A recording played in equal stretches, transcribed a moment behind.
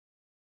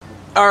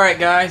Alright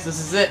guys, this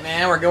is it,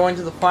 man. We're going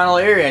to the final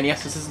area, and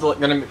yes, this is going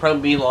to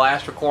probably be the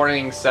last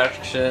recording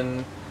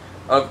section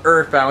of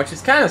Earthbound, which is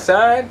kind of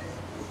sad.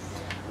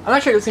 I'm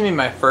not sure if it's going to be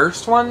my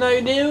first one that I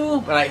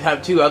do, but I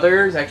have two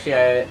others.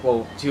 Actually,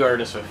 two are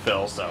just with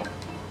Phil, so.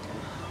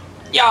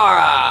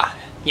 Yara!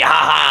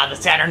 Yahaha! The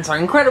Saturns are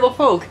incredible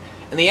folk!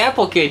 And the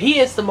Apple Kid, he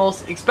is the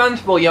most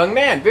expendable young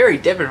man, very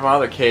different from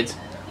other kids.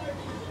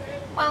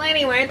 Well,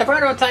 anyway, the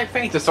prototype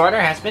face disorder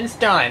has been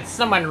stolen.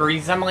 Someone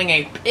resembling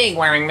a pig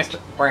wearing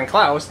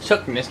clothes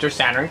took Mr.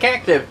 Saturn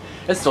captive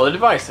and stole the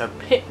device. A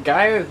pig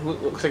guy who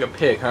looks like a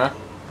pig, huh?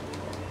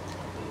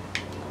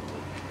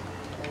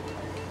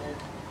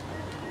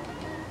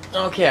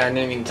 Okay, I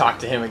didn't even talk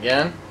to him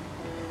again.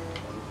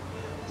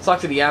 Let's talk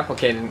to the Apple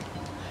Kid.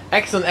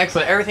 Excellent,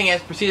 excellent. Everything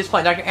has proceeded as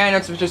planned. Dr. Anna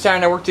and Mr.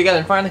 Saturn have worked together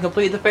and finally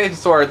completed the face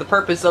disorder. The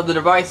purpose of the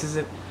device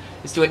is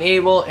to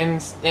enable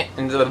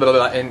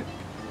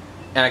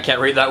and I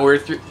can't read that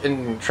word,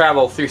 and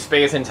travel through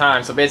space and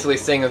time. So basically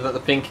saying that the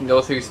thing can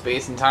go through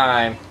space and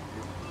time.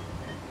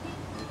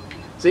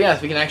 So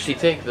yes, we can actually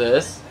take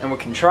this, and we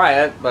can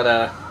try it, but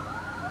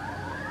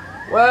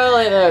well,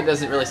 it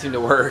doesn't really seem to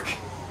work.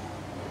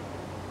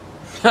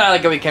 I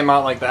like how we came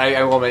out like that.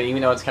 I will admit,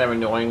 even though it's kind of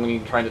annoying when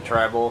you're trying to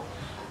travel.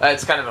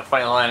 That's kind of a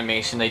final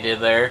animation they did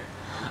there.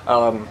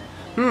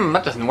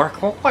 That doesn't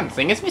work. Well, one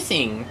thing is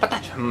missing, but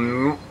that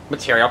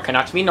material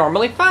cannot be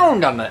normally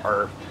found on the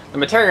Earth. The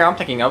material I'm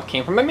thinking of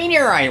came from a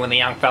meteorite when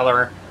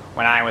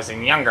I was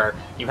younger.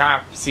 You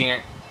have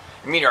seen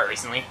a meteorite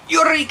recently.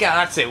 Eureka!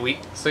 That's it.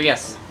 So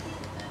yes,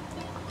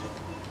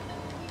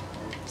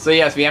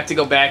 we have to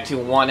go back to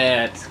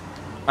 1-8.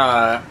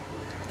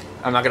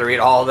 I'm not gonna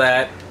read all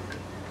that.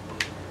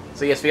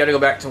 So yes, we gotta go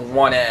back to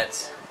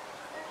 1-8.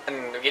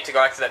 And we get to go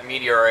back to that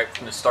meteorite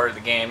from the start of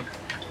the game.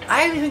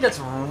 I think that's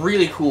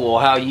really cool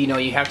how,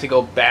 you have to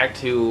go back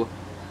to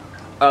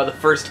the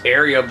first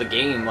area of the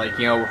game, like,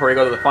 before you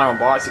go to the final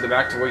boss, you go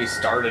back to where you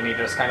started, and you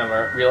just kind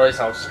of realize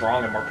how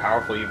strong and more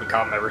powerful you've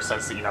become ever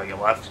since, you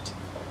left,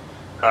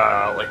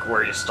 like,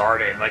 where you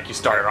started. Like, you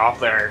started off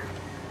there.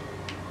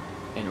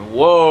 And,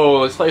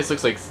 whoa, this place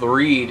looks like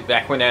 3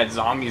 back when they had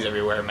zombies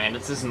everywhere, man.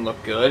 This doesn't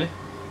look good.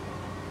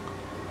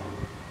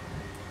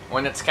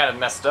 When it's kind of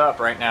messed up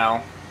right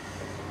now.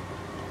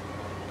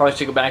 Probably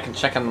should go back and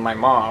check on my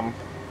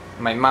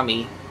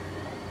mummy.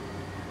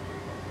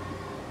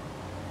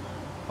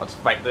 Let's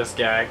fight this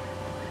guy.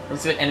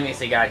 Let's see what enemies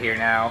they got here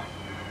now.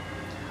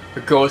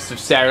 The ghost of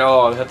Saturn.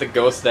 Oh, is that the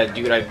ghost of that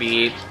dude I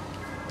beat?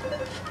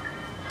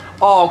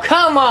 Oh,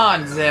 come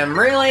on, Zim.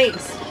 Really?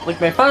 It's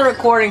like my final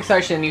recording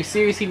session, you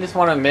seriously just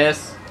want to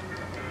miss?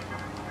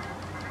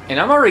 And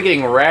I'm already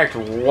getting wrecked.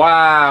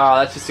 Wow,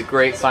 that's just a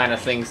great sign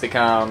of things to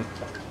come.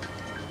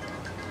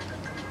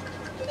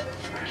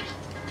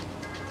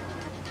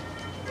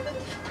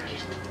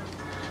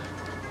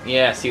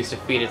 Yes, he was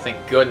defeated,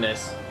 thank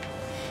goodness.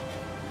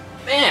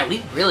 Man,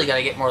 we really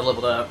gotta get more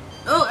leveled up.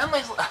 Oh,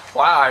 Emily's...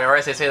 Wow, I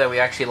realize they say that we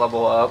actually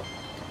level up.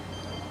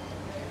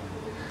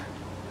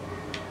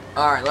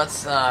 Alright,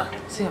 let's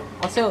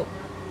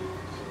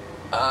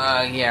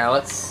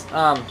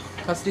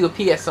do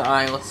a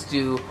PSI, let's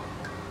do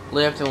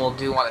lift, and we'll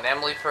do one on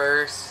Emily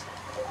first.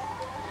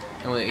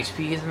 And when the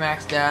HP is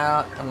maxed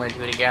out, I'm gonna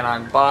do it again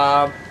on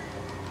Bob.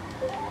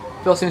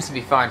 Phil seems to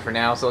be fine for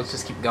now, so let's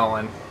just keep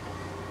going.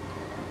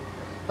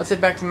 Let's head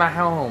back to my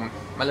home,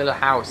 my little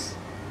house.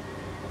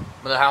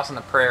 My little house on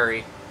the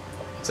prairie.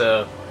 It's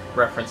a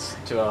reference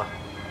to a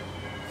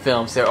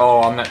film. So,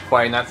 oh, I'm not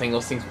fighting that thing,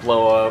 those things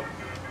blow up.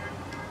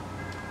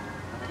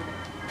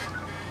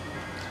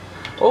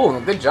 Oh,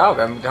 good job,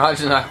 I'm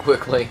dodging that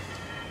quickly.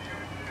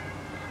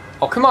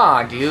 Oh, come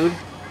on, dude.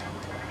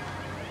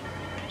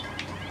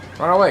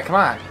 Run away, come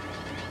on.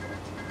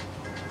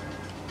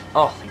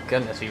 Oh, thank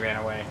goodness he ran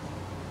away.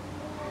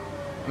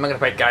 I'm not gonna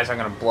fight guys that are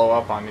gonna blow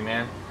up on me,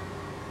 man.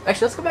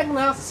 Actually, let's go back in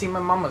the house and see what my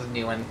mama's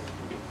doing.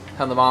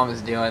 How the mom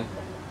is doing.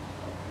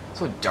 It's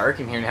so dark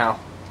in here now.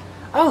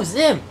 Oh,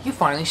 Zim, you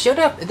finally showed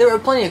up. There were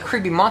plenty of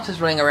creepy monsters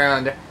running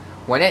around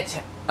when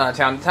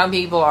town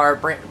people are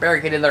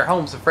barricaded in their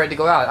homes, afraid to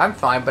go out. I'm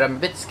fine, but I'm a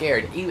bit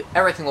scared.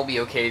 Everything will be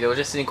okay, though,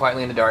 just sitting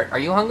quietly in the dark. Are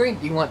you hungry?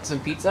 Do you want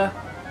some pizza?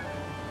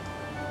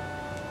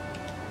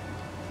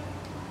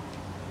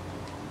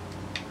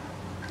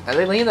 I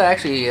believe that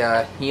actually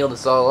healed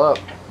us all up.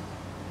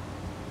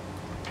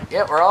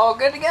 Yep, we're all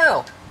good to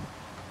go.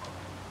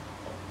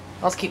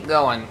 Let's keep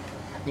going.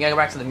 You gotta go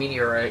back to the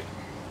meteorite.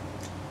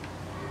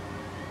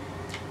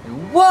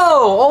 And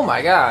whoa! Oh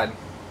my god.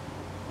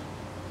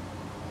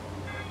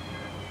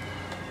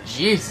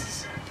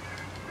 Jesus.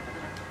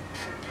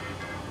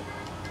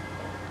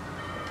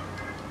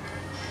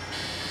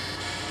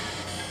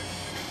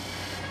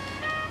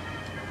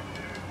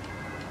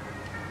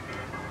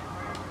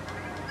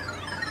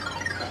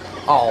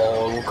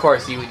 Oh, of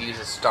course you would use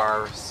a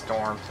star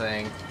storm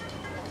thing.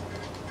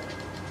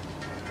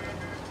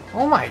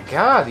 Oh my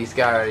god, these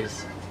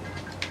guys.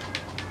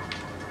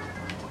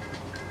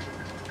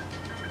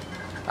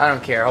 I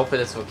don't care. Hopefully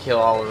this will kill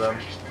all of them.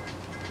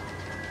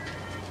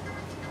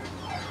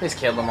 Please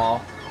kill them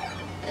all.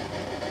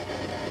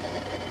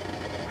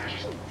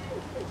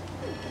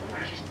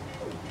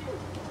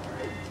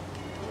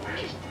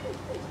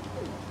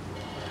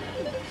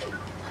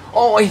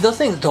 Oh, wait, those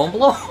things don't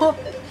blow up?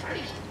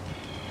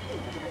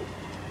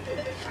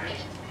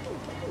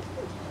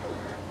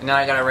 And now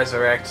I gotta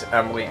resurrect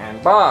Emily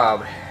and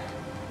Bob.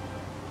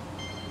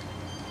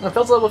 Oh,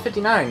 Phil's level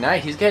 59.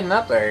 Nice, he's getting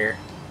up there.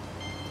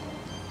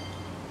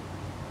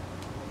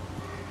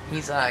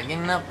 He's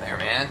getting up there,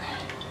 man.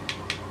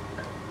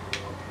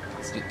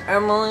 Let's do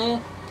Emily.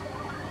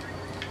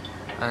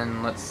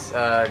 And let's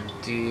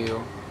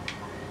do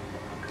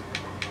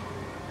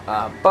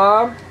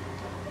Bob.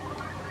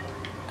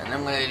 And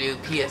I'm gonna do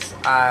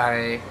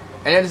PSI.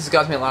 And it just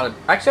got me a lot of.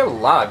 Actually, I have a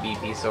lot of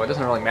BP, so it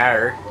doesn't really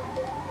matter.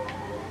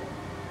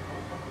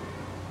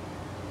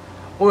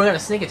 Oh, we got a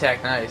sneak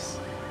attack. Nice.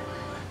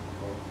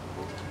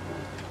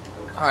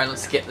 Alright,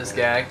 let's get this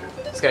guy.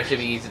 This guy should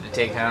be easy to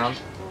take down.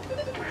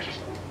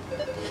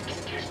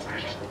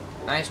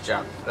 Nice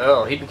job.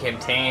 Oh, he became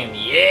tame.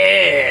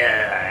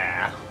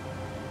 Yeah!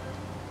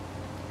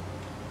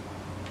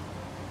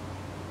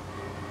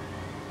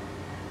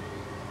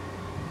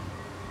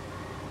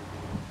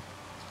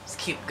 Let's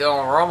keep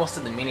going. We're almost to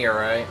the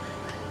meteorite.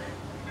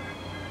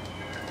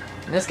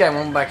 And this guy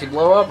won't actually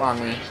blow up on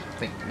me.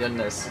 Thank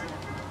goodness.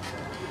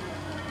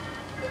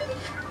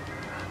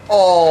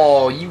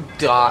 Oh, you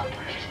dodge.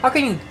 How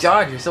can you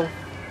dodge?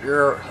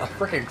 You're a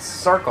freaking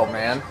circle,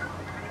 man.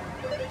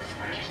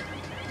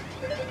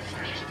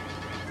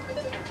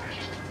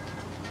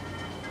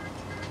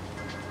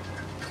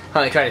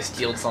 Oh, they try to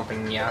steal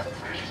something, yeah.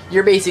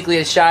 You're basically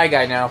a shy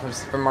guy now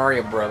from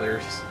Mario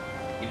Brothers.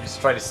 You just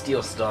try to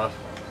steal stuff.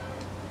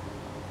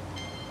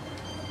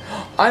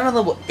 I'm at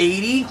level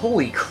 80?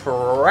 Holy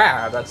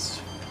crap,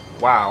 that's...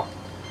 wow.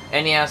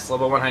 And yes,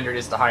 level 100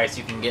 is the highest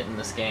you can get in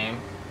this game.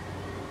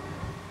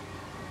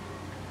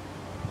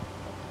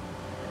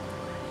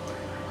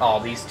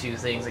 Oh, these two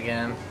things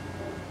again.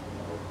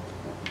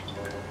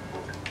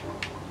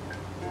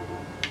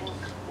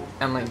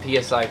 And like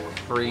PSI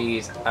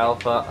freeze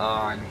alpha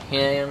on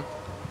him.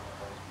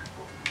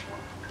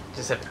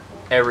 Just have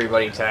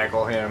everybody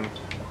tackle him.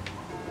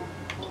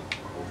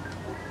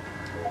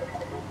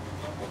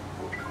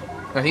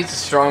 Now he's the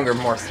stronger,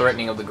 more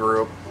threatening of the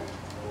group.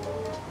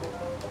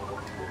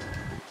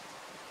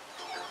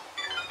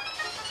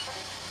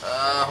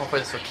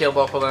 Hopefully this will kill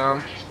both of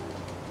them.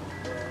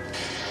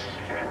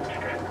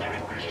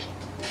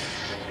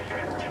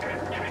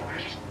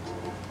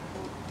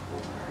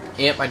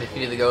 Yep, I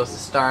defeated the Ghost of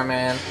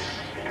Starman.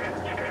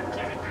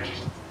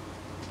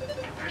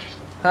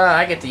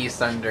 I get to use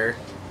Thunder.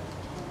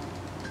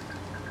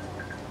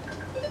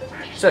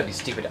 Should be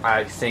stupid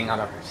eye thing on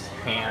our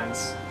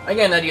hands.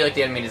 Again, I do like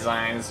the enemy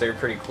designs. They're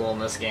pretty cool in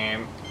this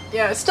game.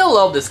 Yeah, I still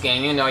love this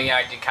game. You know, yeah,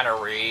 I did kind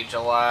of rage a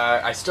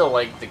lot. I still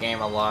like the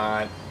game a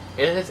lot.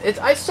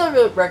 I still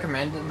really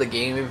recommend the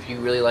game if you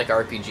really like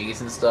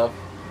RPGs and stuff.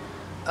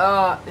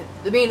 I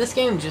mean, this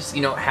game just,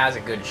 you know, has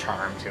a good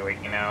charm to it,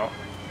 you know.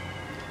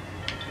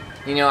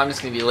 You know, I'm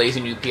just gonna be lazy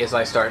and do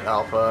PSI start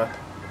alpha.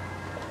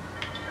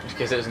 Just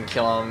because it doesn't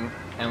kill him,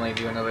 and like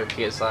do another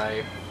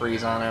PSI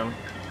freeze on him.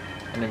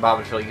 And then Bob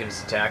and Phil, you can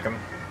just attack him.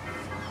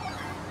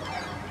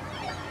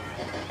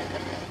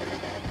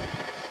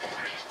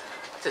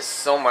 This is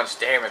so much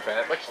damage,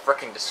 man. It like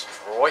freaking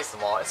destroys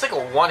them all. It's like a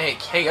one-hit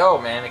KO,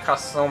 man. It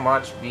costs so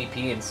much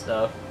BP and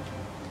stuff.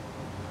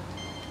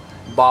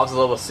 Bob's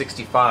level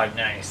 65,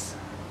 nice.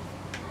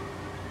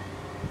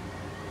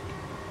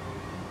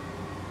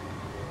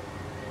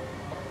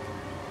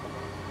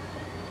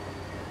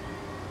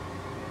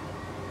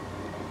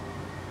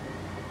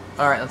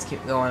 Alright, let's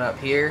keep going up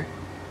here.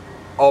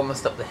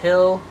 Almost up the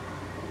hill.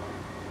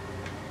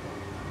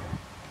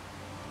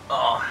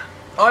 Oh,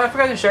 I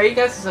forgot to show you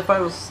guys this.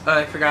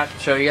 I forgot to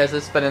show you guys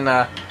this, but in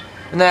that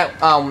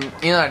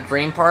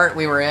dream part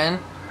we were in,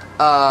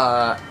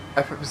 I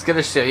was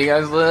gonna show you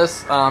guys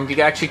this.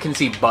 You actually can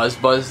see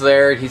Buzz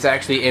there. He's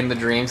actually in the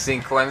dream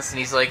sequence, and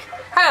he's like,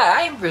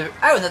 "Hi,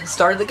 I was at the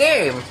start of the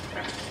game."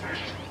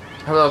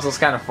 I thought it was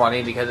kind of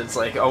funny because it's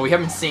like, oh, we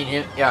haven't seen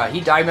him. Yeah,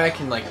 he died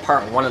back in like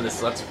part 1 of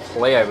this Let's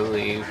Play, I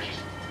believe.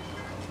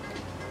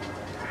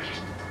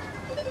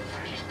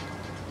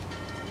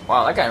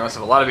 Wow, that guy must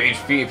have a lot of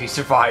HP if he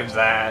survives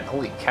that.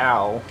 Holy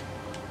cow.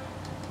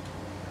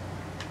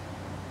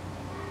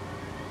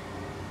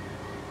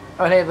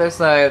 Oh, hey, there's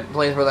that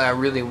place where that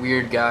really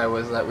weird guy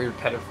was, that weird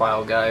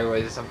pedophile guy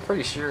was. I'm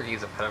pretty sure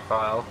he's a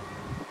pedophile.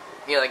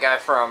 You know, the guy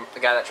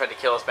that tried to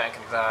kill us back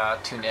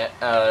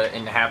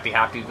in the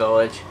Happy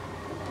Village.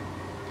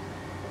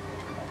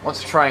 Wants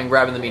to try and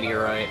grab the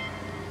meteorite.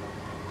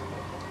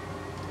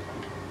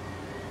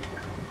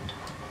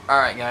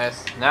 Alright,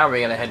 guys, now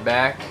we're gonna head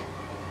back.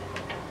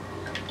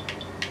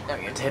 Now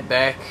we get to head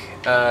back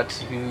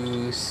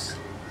to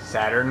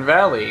Saturn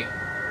Valley.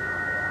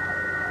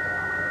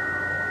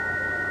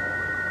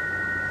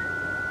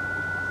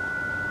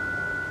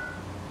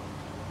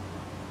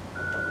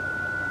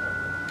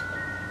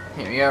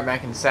 Here we are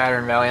back in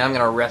Saturn Valley. I'm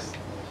gonna rest.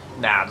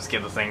 Nah, just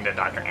give the thing to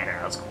Dr.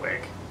 Andrews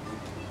quick.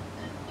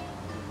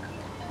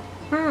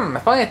 I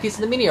finally have a piece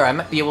of the meteor. I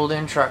might be able to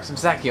interact some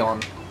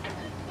Zacion.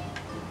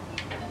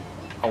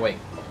 Oh wait,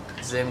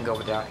 Zim,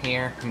 go down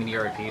here.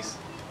 Meteorite piece.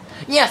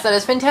 Yes, that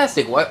is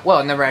fantastic. What? Well,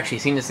 I've never actually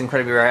seen this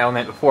incredibly rare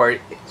element before.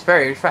 It's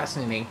very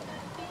fascinating.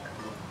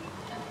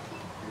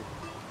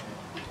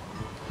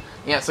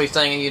 Yeah, so he's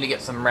telling you to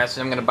get some rest,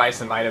 and I'm gonna buy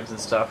some items and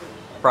stuff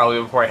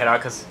probably before I head out,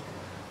 because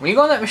when you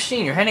go on that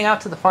machine, you're heading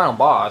out to the final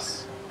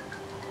boss.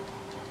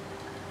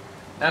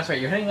 That's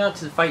right, you're heading out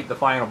to fight the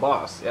final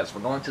boss. Yes,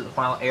 we're going to the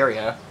final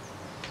area.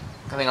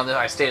 I think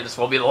I stated this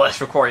will be the last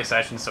recording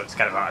session, so it's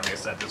kind of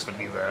obvious that this would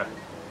be the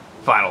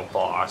final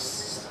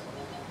boss.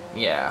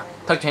 Yeah.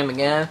 Talk to him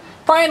again.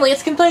 Finally,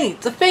 it's complete!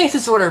 The Face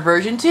Disorder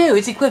version 2!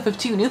 It's equipped with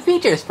 2 new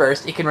features.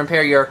 First, it can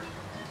repair your...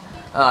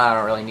 I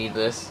don't really need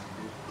this.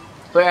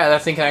 But yeah,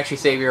 that thing can actually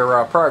save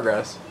your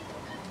progress.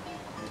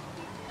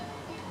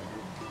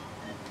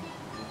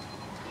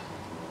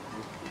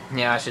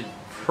 Yeah, I should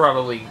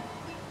probably...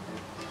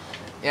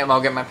 Yeah,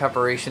 I'll get my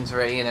preparations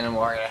ready, and then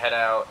we're gonna head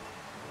out.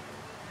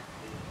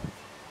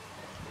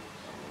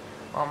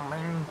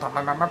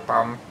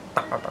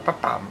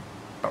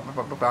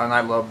 And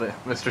I love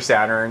Mr.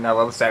 Saturn. I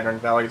love the Saturn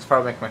Valley. It's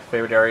probably my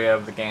favorite area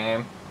of the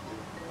game.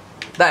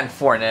 That and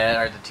Fortnite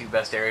are the 2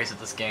 best areas of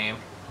this game.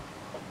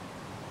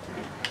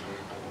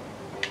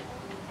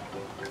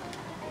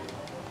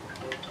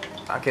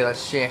 Okay,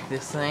 let's check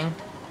this thing.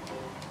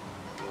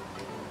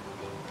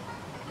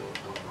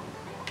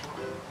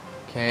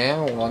 Okay,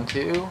 1,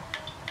 2.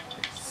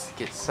 Let's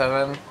get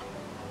 7.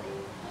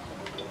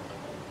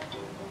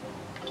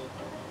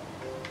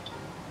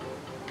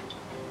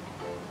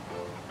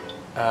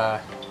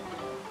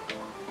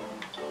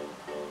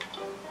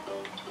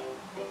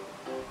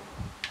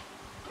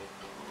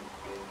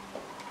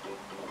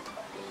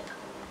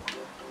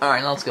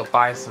 Alright, now let's go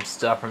buy some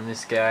stuff from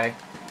this guy.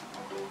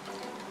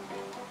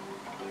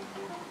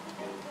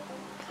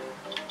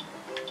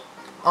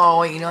 Oh,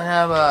 wait, you don't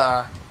have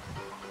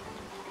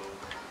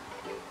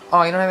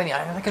Oh, you don't have any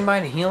items I can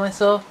buy to heal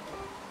myself?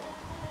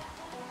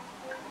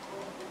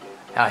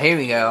 Oh, here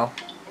we go.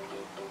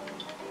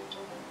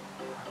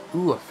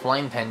 Ooh, a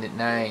flame pendant,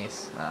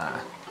 nice.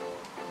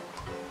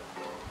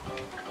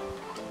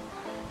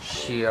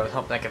 Shoot, I was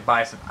hoping I could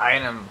buy some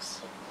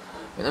items.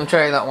 Let me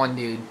try that one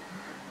dude.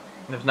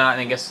 If not,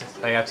 I guess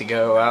I have to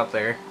go out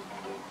there.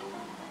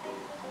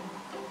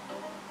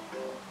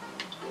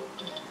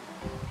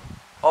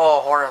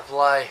 Oh, Horn of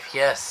Life,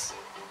 yes.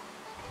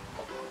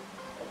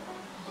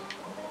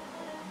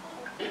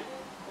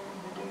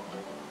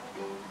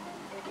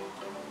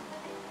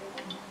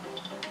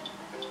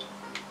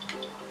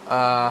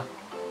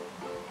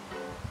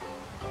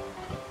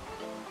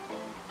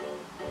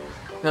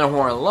 Then a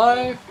Horn of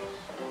Life.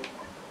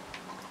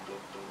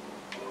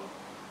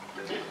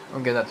 I'll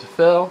give that to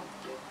Phil.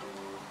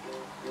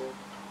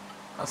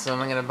 So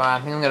I'm gonna buy.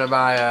 I think I'm gonna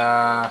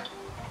buy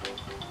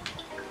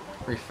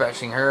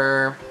Refreshing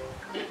Herb.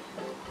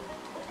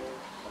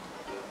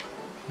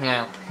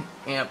 Yeah,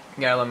 yep.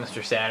 Gotta love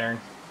Mr.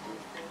 Saturn.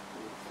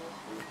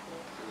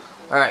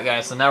 All right,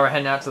 guys. So now we're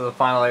heading out to the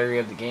final area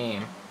of the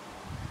game.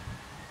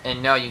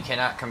 And no, you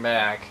cannot come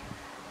back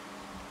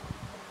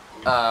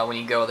when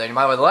you go there. And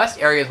by the way, the last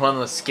area is one of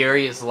the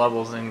scariest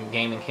levels in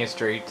gaming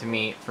history to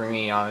me. For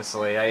me,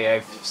 honestly,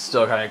 I'm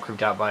still kind of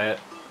creeped out by it.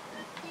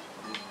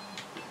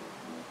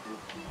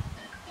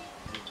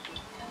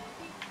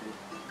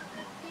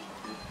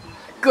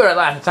 Good, at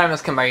last, the time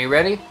has come. Are you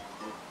ready?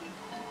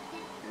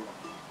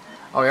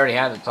 Oh, we already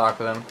had to talk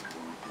with him.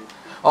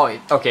 Oh,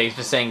 okay, he's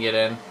just saying get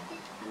in.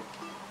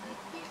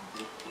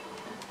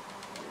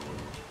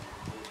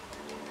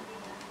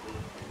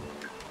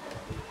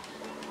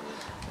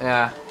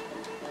 Yeah.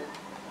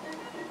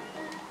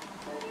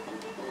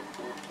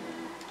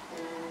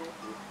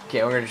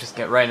 Okay, we're gonna just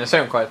get right in the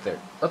second quite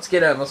there. Let's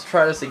get in. Let's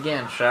try this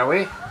again, shall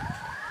we?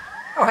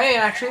 Oh, hey, it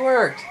actually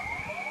worked.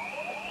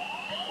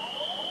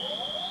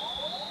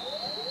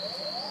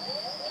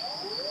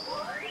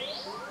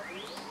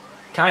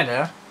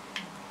 Kinda.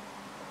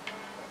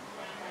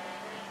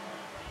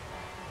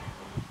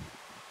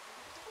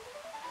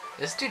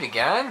 This dude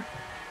again?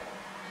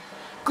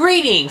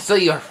 Greetings! So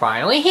you are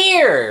finally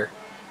here!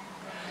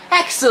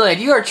 Excellent!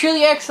 You are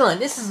truly excellent!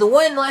 This is the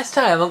one last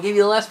time. I'll give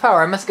you the last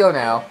power. I must go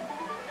now.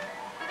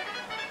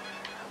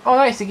 Oh,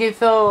 nice. You gave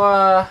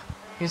Phil,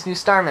 his new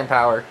Starman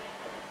power.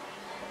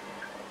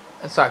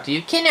 Let's talk to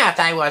you. Kidnapped,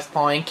 I was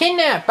point.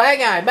 Kidnapped! Bad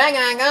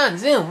guy, gone.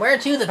 Zoom! Where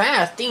to the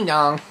past? Ding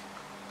dong.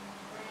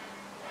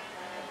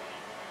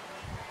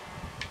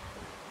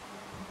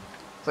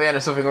 So yeah,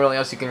 there's something really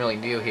else you can really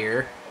do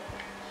here.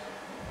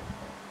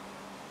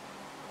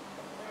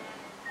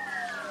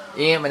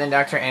 Yeah, and then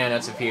Dr.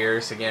 Anonymous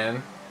appears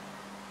again.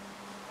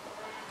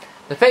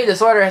 The Fate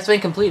Disorder has been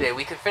completed.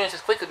 We could finish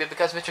this quickly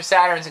because of Mr.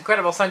 Saturn's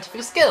incredible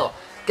scientific skill.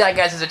 Guy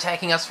Guys is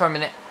attacking us from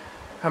an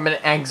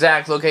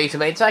exact location,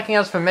 but attacking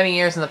us from many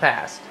years in the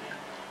past.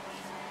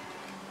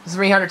 This is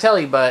really hard to tell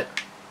you, but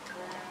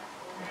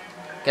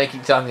gotta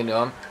keep talking to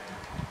him.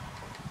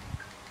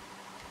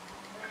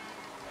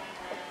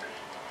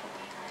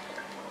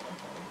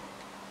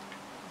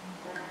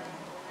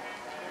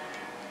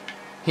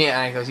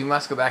 Yeah, and he goes, you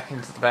must go back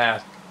into the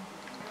past.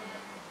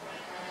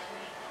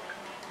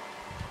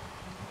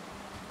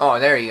 Oh,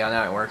 there you go.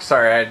 Now it works.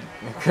 Sorry, I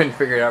couldn't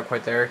figure it out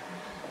quite there.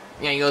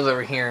 Yeah, he goes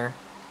over here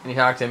and he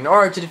talks to him. In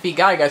order to defeat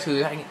Gygas,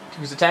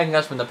 who's attacking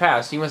us from the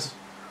past, you must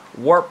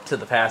warp to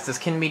the past. This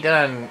can be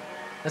done.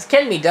 This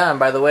can be done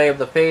by the way of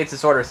the Fates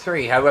Disorder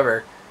 3.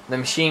 However, the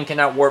machine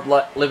cannot warp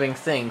living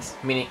things,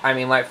 I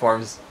mean life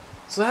forms.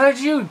 So how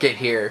did you get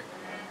here?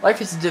 Life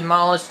is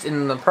demolished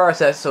in the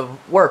process of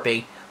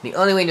warping. The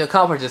only way to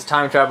accomplish this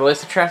time travel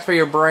is to transfer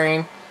your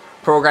brain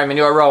program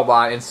into a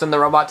robot and send the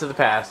robot to the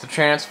past. The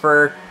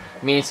transfer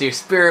means your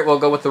spirit will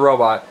go with the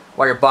robot,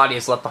 while your body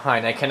is left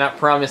behind. I cannot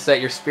promise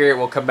that your spirit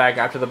will come back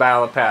after the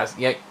battle of the past,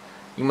 yet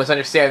you must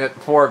understand that the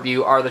four of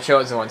you are the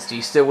chosen ones. Do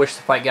you still wish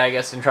to fight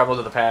Gygas and travel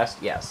to the past?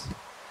 Yes.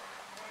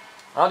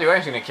 I'll do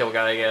anything to kill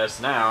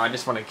Gygas now. I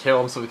just want to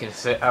kill him so we can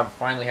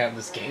finally have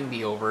this game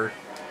be over.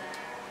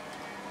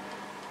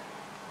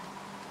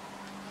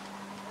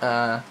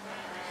 Have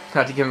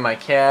to give him my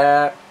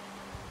cap.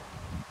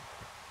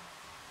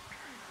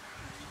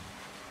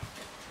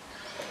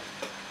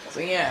 So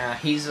yeah,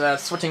 he's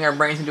switching our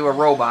brains into a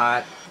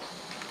robot.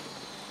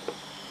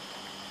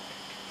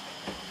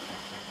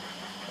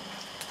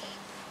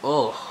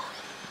 Ugh.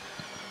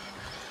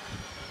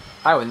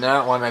 I would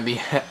not want to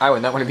be. I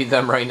would not want to be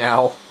them right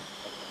now.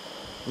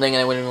 Then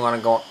I wouldn't want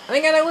to go. I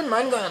think I wouldn't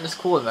mind going on this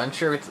cool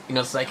adventure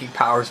with psychic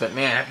powers, but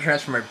man, I have to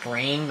transfer my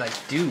brain.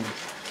 Like, dude.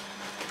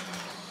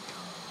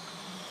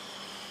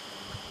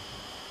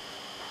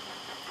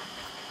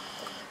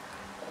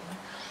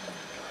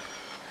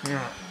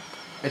 Yeah,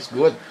 it's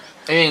good.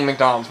 Eating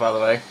McDonald's, by the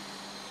way.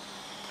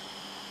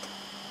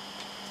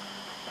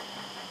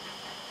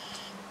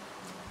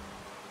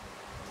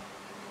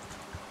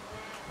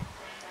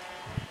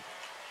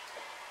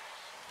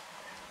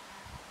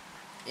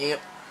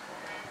 Yep.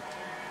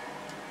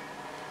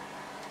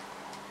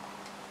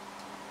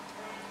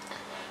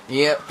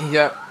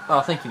 Yep.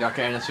 Oh, thank you,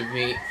 Dr. Ennis, for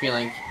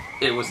feeling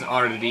it was an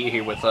honor to be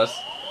here with us.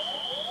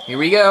 Here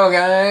we go,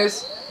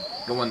 guys.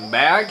 Going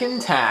back in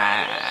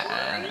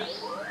time.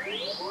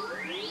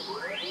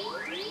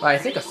 I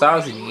think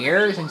 1,000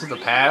 years into the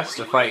past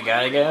to fight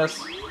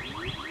Gygas.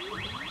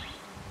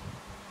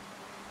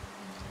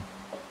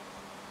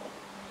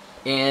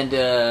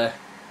 And,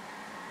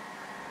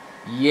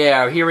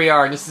 yeah, here we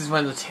are. This is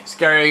one of the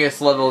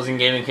scariest levels in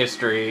gaming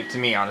history, to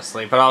me,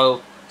 honestly. But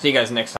I'll see you guys next time.